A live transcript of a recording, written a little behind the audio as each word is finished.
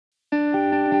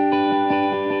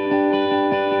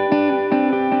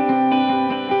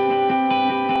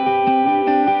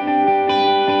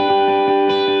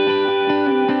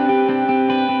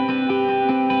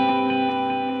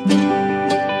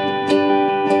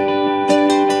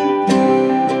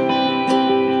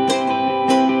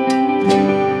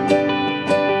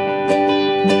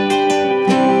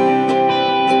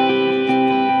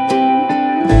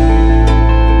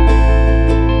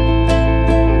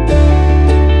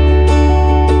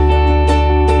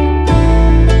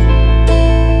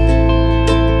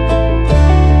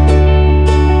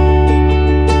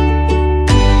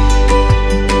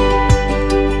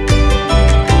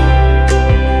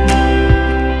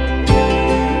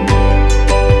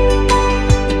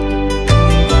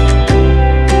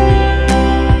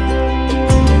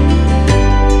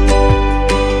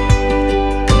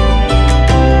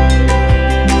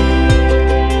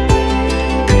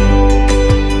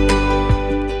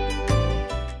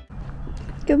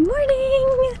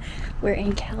We're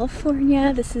in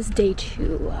California. This is day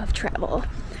 2 of travel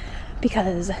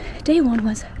because day 1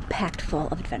 was packed full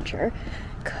of adventure.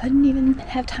 Couldn't even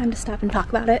have time to stop and talk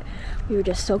about it. We were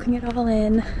just soaking it all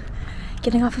in,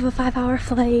 getting off of a 5-hour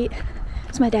flight.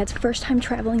 It's my dad's first time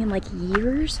traveling in like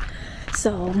years.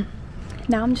 So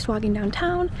now I'm just walking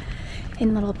downtown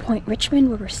in little Point Richmond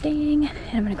where we're staying,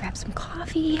 and I'm gonna grab some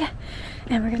coffee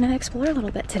and we're gonna explore a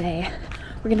little bit today.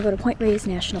 We're gonna go to Point Reyes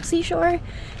National Seashore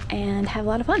and have a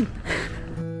lot of fun.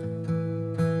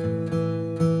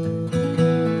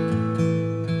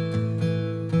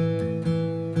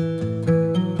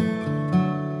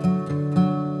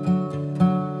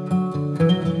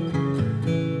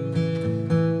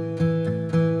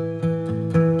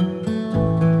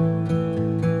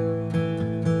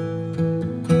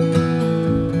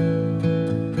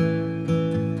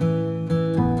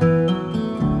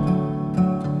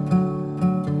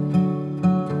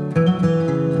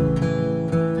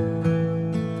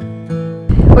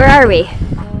 Where are we?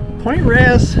 Point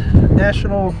Reyes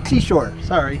National Seashore.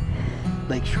 Sorry.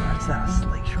 Lakeshore. It's not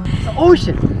a lakeshore. It's the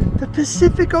ocean. The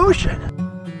Pacific Ocean.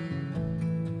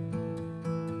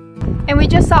 And we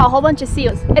just saw a whole bunch of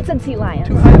seals. It said sea lions.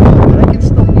 Too high up, but I can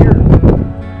still hear.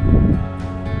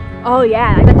 Oh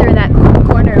yeah, I bet they're in that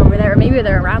corner over there. Or maybe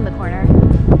they're around the corner.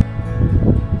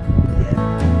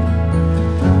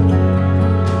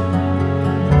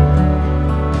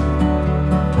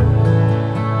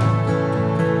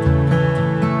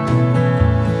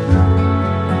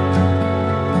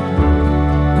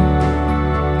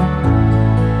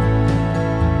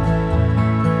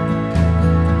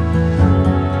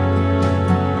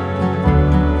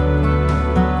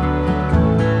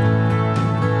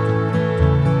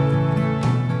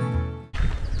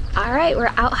 Alright, we're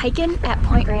out hiking at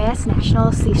Point Reyes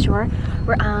National Seashore.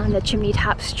 We're on the Chimney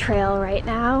Tops Trail right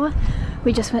now.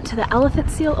 We just went to the elephant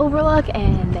seal overlook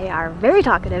and they are very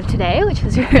talkative today, which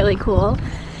is really cool.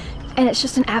 And it's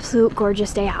just an absolute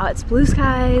gorgeous day out. It's blue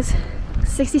skies,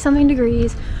 60-something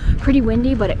degrees, pretty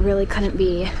windy, but it really couldn't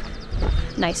be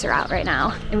nicer out right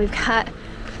now. And we've got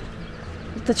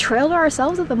the trail to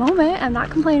ourselves at the moment. I'm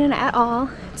not complaining at all.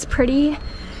 It's pretty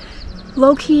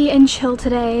low-key and chill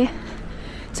today.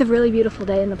 It's a really beautiful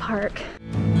day in the park.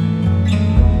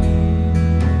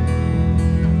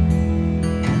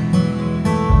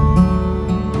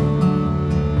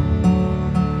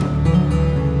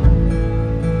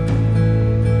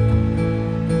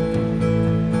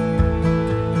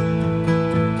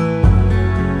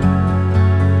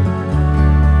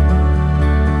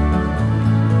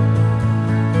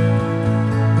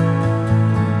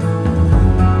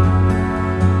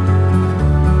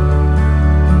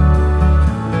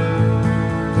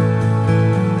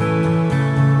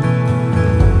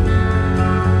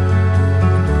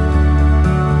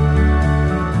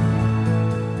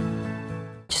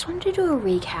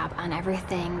 Recap on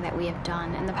everything that we have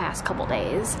done in the past couple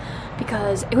days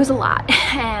because it was a lot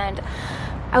and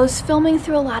I was filming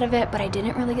through a lot of it, but I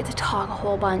didn't really get to talk a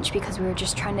whole bunch because we were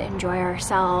just trying to enjoy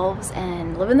ourselves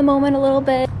and live in the moment a little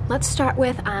bit. Let's start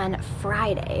with on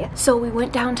Friday. So we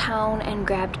went downtown and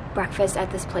grabbed breakfast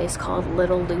at this place called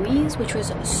Little Louie's, which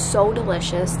was so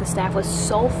delicious. The staff was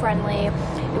so friendly.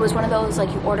 It was one of those like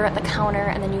you order at the counter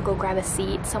and then you go grab a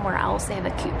seat somewhere else. They have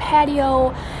a cute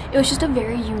patio. It was just a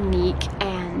very unique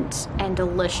and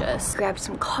delicious. Grabbed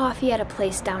some coffee at a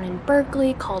place down in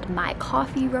Berkeley called My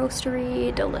Coffee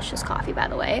Roastery. Delicious coffee, by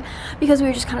the way, because we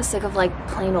were just kind of sick of like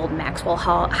plain old Maxwell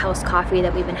House coffee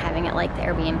that we've been having at like the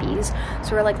Airbnbs.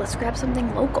 So we're like, let's grab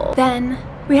something local. Then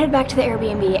we headed back to the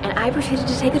Airbnb and I proceeded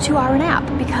to take a 2-hour nap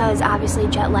because obviously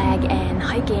jet lag and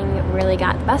hiking really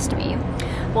got the best of me.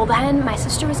 Well, then my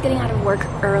sister was getting out of work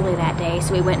early that day,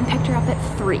 so we went and picked her up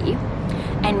at 3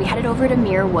 and we headed over to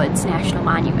Muir Woods National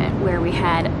Monument where we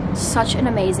had such an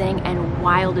amazing and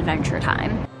wild adventure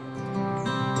time.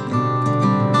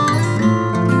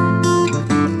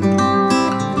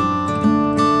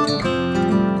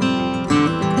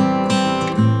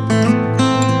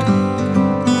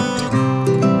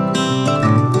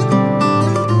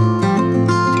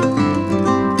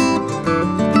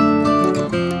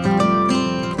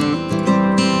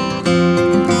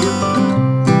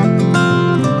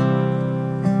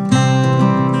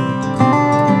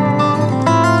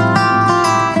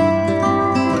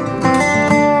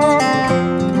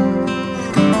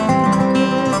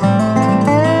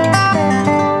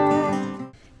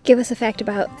 Give us a fact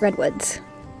about redwoods.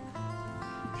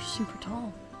 Super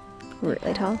tall.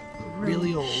 Really tall?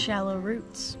 Really old. Shallow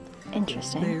roots.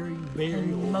 Interesting. Very,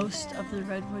 very old. Most of the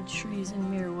redwood trees in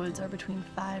Muir Woods are between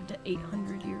 500 to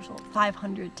 800 years old.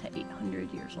 500 to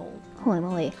 800 years old. Holy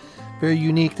moly. very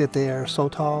unique that they are so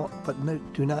tall, but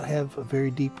do not have a very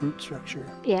deep root structure.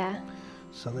 Yeah.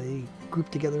 So they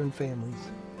group together in families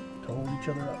to hold each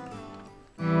other up.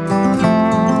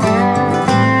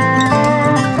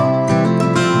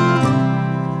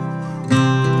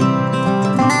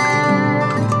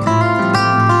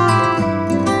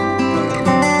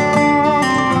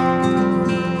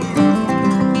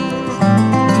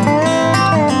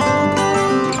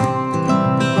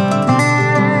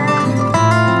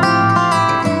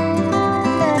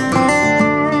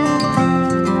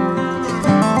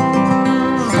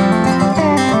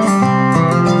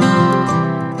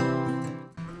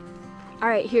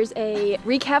 Here's a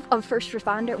recap of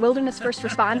wilderness first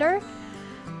responder.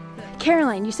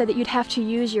 Caroline, you said that you'd have to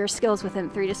use your skills within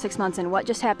 3 to 6 months, and what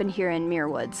just happened here in Muir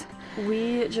Woods?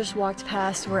 We just walked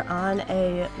past, we're on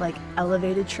a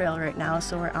elevated trail right now,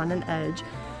 so we're on an edge.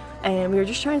 And we were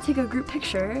just trying to take a group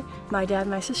picture, my dad,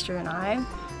 my sister, and I,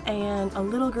 and a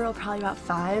little girl, probably about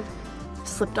 5,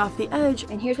 slipped off the edge.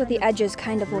 And here's what the edges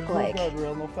kind of look like.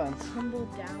 No fence.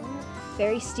 Tumbled down.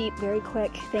 Very steep, very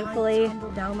quick, thankfully.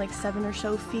 Tumbled down 7 or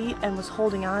so feet and was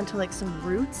holding on to some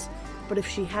roots, but if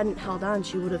she hadn't held on,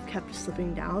 she would have kept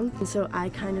slipping down. And so I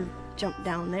kind of jumped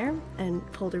down there and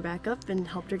pulled her back up and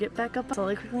helped her get back up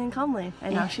slowly, quickly, and calmly.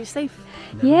 And now she's safe.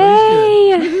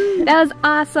 Yay! That was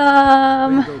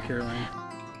awesome! Way to go, Caroline.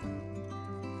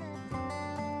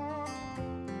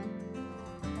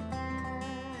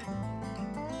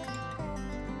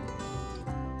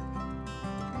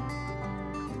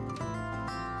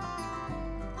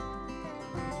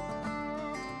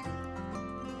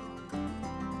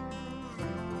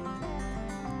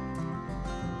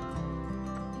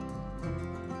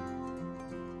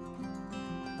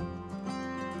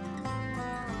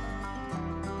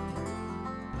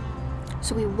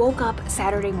 So we woke up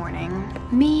Saturday morning,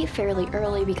 me fairly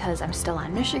early because I'm still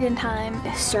on Michigan time.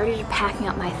 I started packing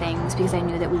up my things because I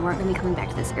knew that we weren't going to be coming back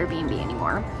to this Airbnb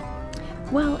anymore.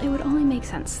 Well, it would only make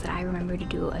sense that I remember to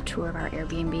do a tour of our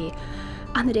Airbnb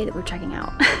on the day that we're checking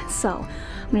out. So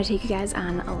I'm going to take you guys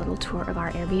on a little tour of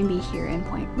our Airbnb here in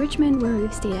Point Richmond, where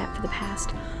we've stayed at for the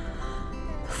past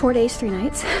 4 days, 3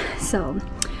 nights. So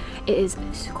it is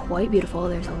quite beautiful.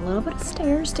 There's a little bit of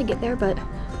stairs to get there, but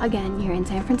again, you're in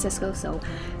San Francisco, so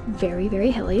very,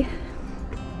 very hilly.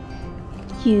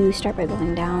 You start by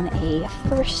going down a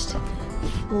first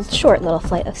short little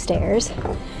flight of stairs,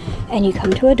 and you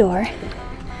come to a door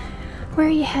where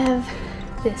you have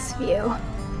this view.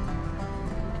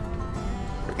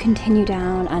 Continue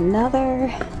down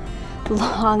another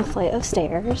long flight of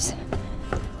stairs.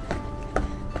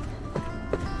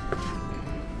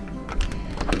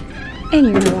 And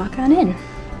you're gonna walk on in.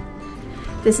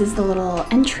 This is the little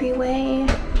entryway.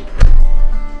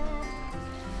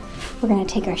 We're gonna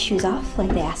take our shoes off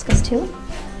like they ask us to.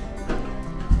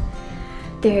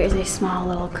 There is a small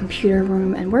little computer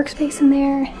room and workspace in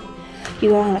there. You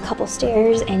go down a couple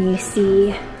stairs and you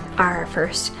see our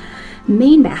first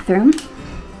main bathroom,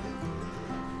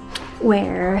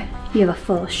 where you have a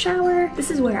full shower.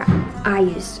 This is where I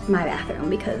used my bathroom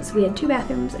because we had 2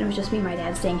 bathrooms and it was just me and my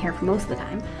dad staying here for most of the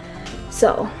time.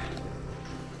 So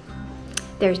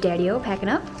there's Daddy-O packing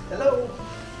up. Hello.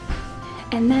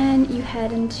 And then you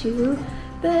head into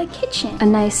the kitchen. A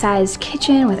nice sized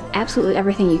kitchen with absolutely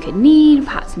everything you could need.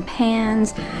 Pots and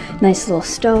pans, nice little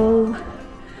stove,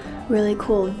 really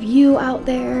cool view out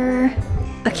there.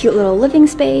 A cute little living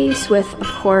space with, of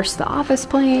course, the office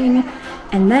playing.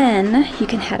 And then you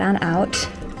can head on out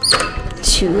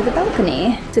to the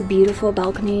balcony. It's a beautiful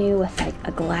balcony with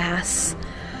a glass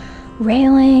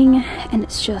railing, and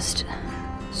it's just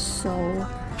so...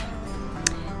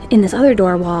 In this other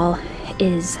door wall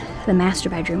is the master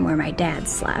bedroom where my dad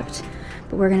slept,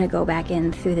 but we're gonna go back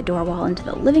in through the door wall into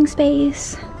the living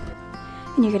space,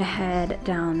 and you're gonna head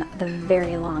down the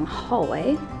very long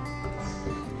hallway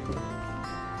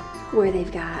where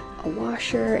they've got a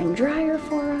washer and dryer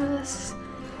for us.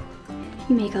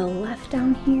 You make a left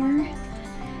down here,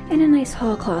 and a nice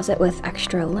hall closet with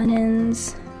extra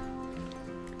linens.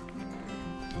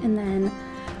 And then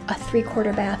a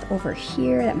 3/4 bath over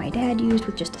here that my dad used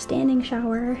with just a standing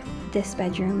shower. This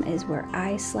bedroom is where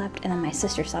I slept, and then my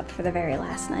sister slept for the very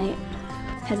last night.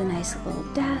 Has a nice little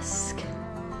desk,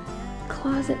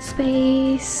 closet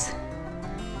space,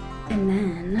 and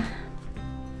then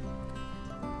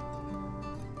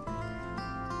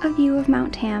a view of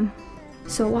Mount Tam.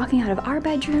 So walking out of our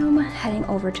bedroom, heading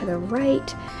over to the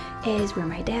right is where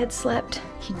my dad slept.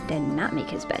 He did not make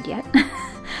his bed yet.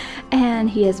 And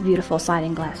he has a beautiful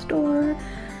sliding glass door,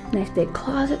 nice big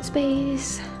closet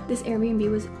space. This Airbnb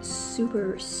was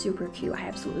super, super cute. I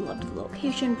absolutely loved the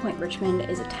location. Point Richmond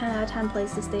is a 10 out of 10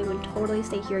 place to stay. Would totally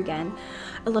stay here again.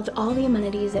 I loved all the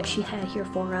amenities that she had here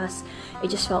for us. It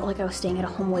just felt like I was staying at a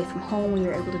home away from home. We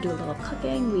were able to do a little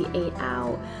cooking. We ate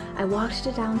out. I walked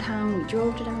to downtown. We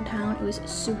drove to downtown. It was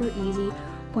super easy.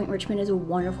 Point Richmond is a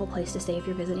wonderful place to stay if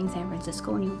you're visiting San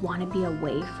Francisco and you want to be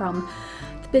away from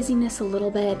the busyness a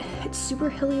little bit. It's super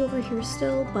hilly over here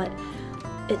still, but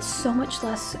it's so much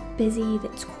less busy.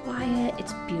 It's quiet.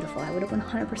 It's beautiful. I would have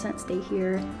 100% stay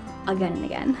here again and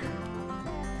again.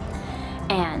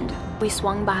 And we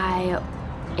swung by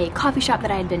a coffee shop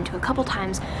that I had been to a couple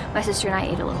times. My sister and I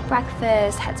ate a little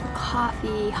breakfast, had some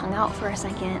coffee, hung out for a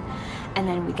second, and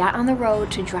then we got on the road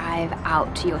to drive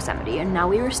out to Yosemite. And now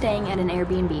we were staying at an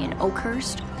Airbnb in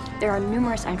Oakhurst. There are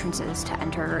numerous entrances to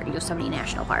enter Yosemite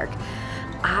National Park.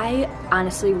 I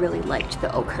honestly really liked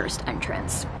the Oakhurst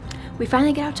entrance. We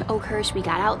finally got out to Oakhurst. We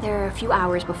got out there a few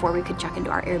hours before we could check into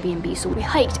our Airbnb, so we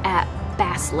hiked at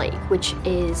Bass Lake, which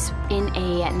is in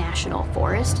a national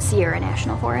forest, Sierra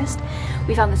National Forest.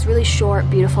 We found this really short,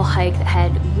 beautiful hike that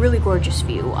had really gorgeous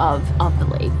view of the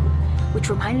lake, which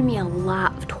reminded me a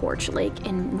lot of Torch Lake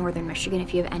in northern Michigan.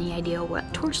 If you have any idea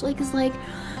what Torch Lake is like,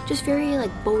 just very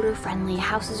like boater friendly,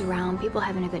 houses around, people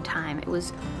having a good time. It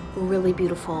was a really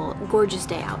beautiful, gorgeous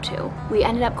day out too. We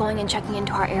ended up going and checking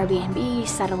into our Airbnb,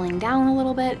 settling down a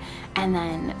little bit, and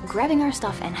then grabbing our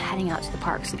stuff and heading out to the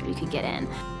park so that we could get in.